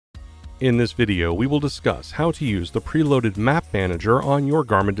In this video, we will discuss how to use the preloaded map manager on your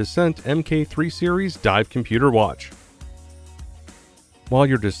Garmin Descent Mk3 series dive computer watch. While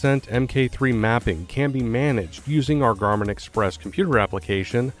your Descent Mk3 mapping can be managed using our Garmin Express computer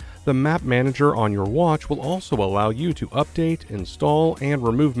application, the map manager on your watch will also allow you to update, install, and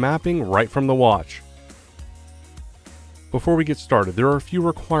remove mapping right from the watch. Before we get started, there are a few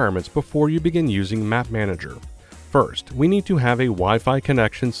requirements before you begin using Map Manager. First, we need to have a Wi-Fi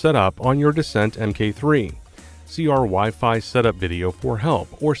connection set up on your Descent Mk3. See our Wi-FiSetup video for help,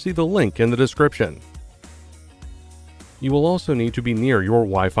 or see the link in the description. You will also need to be near your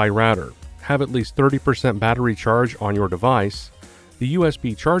Wi-Fi router, have at least 30% battery charge on your device, the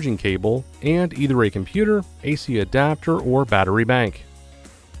USB charging cable, and either a computer, AC adapter, or battery bank.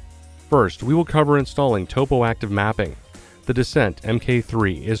 First, we will cover installing TopoActive mapping. The Descent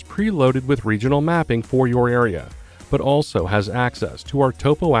Mk3 is preloaded with regional mapping for your area, but also has access to our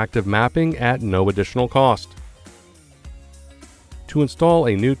TopoActive mapping at no additional cost. To install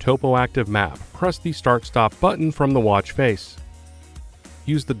a new TopoActive map, press the Start-Stop button from the watch face.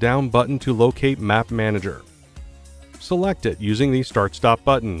 Use the down button to locate Map Manager. Select it using the Start-Stop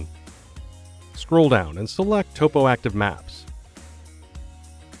button. Scroll down and select TopoActive Maps.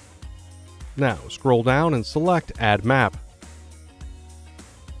 Now scroll down and select Add Map.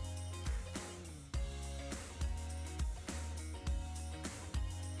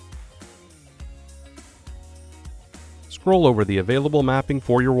 Scroll over the available mapping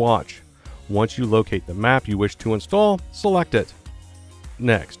for your watch. Once you locate the map you wish to install, select it.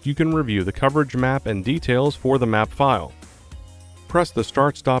 Next, you can review the coverage map and details for the map file. Press the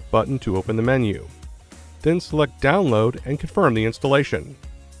Start-Stop button to open the menu. Then select Download and confirm the installation.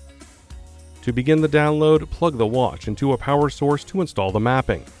 To begin the download, plug the watch into a power source to install the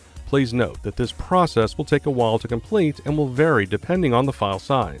mapping. Please note that this process will take a while to complete and will vary depending on the file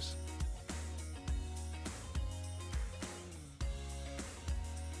size.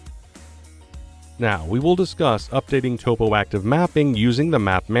 Now, we will discuss updating TopoActive mapping using the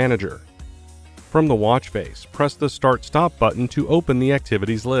Map Manager. From the watch face, press the Start-Stop button to open the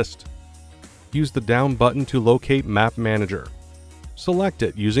activities list. Use the down button to locate Map Manager. Select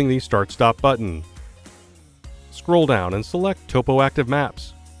it using the Start-Stop button. Scroll down and select TopoActive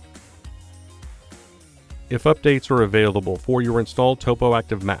Maps. If updates are available for your installed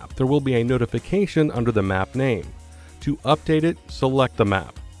TopoActive map, there will be a notification under the map name. To update it, select the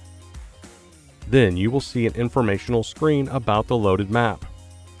map. Then you will see an informational screen about the loaded map.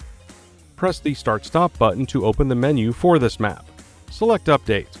 Press the Start-Stop button to open the menu for this map. Select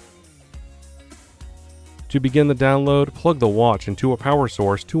Update. To begin the download, plug the watch into a power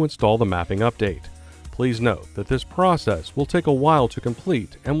source to install the mapping update. Please note that this process will take a while to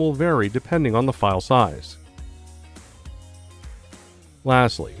complete and will vary depending on the file size.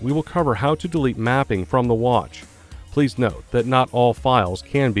 Lastly, we will cover how to delete mapping from the watch. Please note that not all files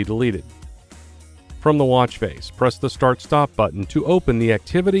can be deleted. From the watch face, press the Start-Stop button to open the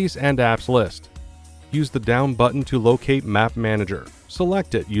Activities and Apps list. Use the down button to locate Map Manager.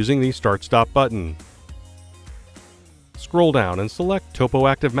 Select it using the Start-Stop button. Scroll down and select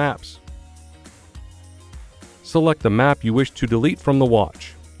TopoActive Maps. Select the map you wish to delete from the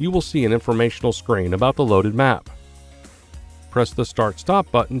watch. You will see an informational screen about the loaded map. Press the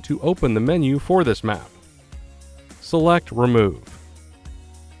Start-Stop button to open the menu for this map. Select Remove.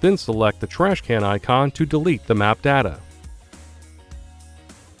 Then select the trash can icon to delete the map data.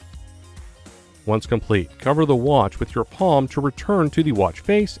 Once complete, cover the watch with your palm to return to the watch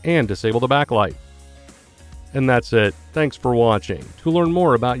face and disable the backlight. And that's it. Thanks for watching. To learn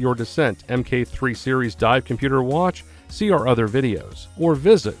more about your Descent Mk3 series dive computer watch, see our other videos, or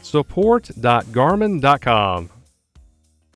visit support.garmin.com.